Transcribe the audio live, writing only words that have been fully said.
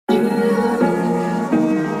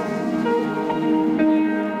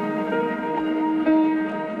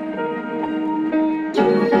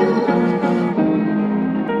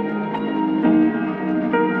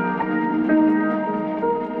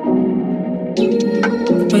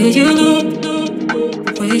Where you look,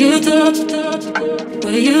 where you touch,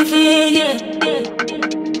 where you feel, yeah.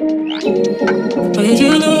 Where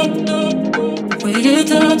you look, where you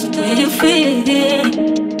touch, where you feel, yeah.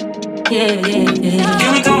 Yeah, yeah, yeah.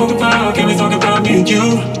 Can we talk about me and you?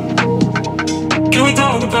 Can we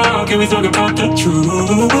talk about the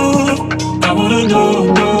truth? I wanna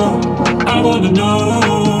know, I wanna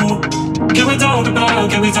know. Can we talk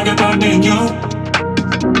about me and you?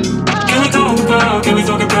 Can we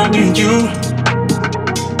talk about me and you?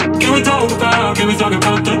 Can we talk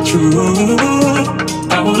about the truth?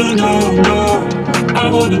 I wanna know, I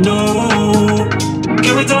wanna know.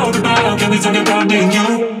 Can we talk about me and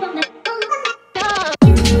you?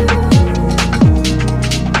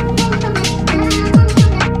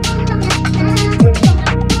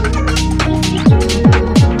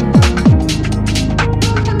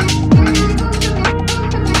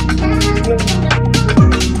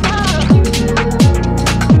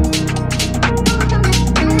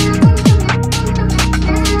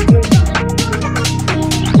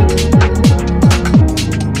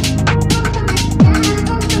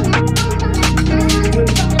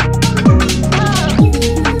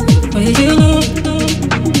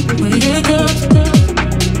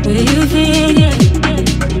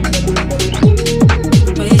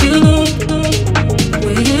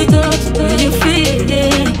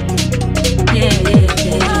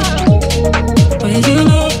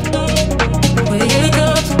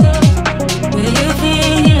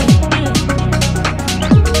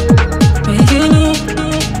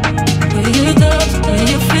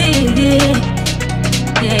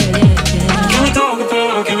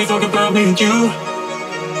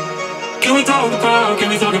 Can we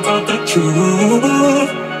talk about the truth?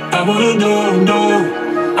 I wanna know,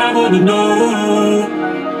 I wanna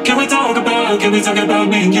know. Can we talk about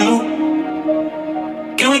me and you?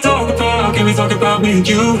 Can we talk about me and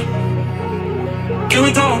you? Can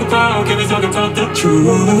we talk about the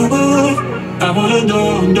truth? I wanna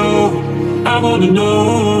know, I wanna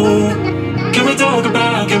know. Can we talk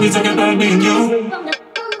about me and you?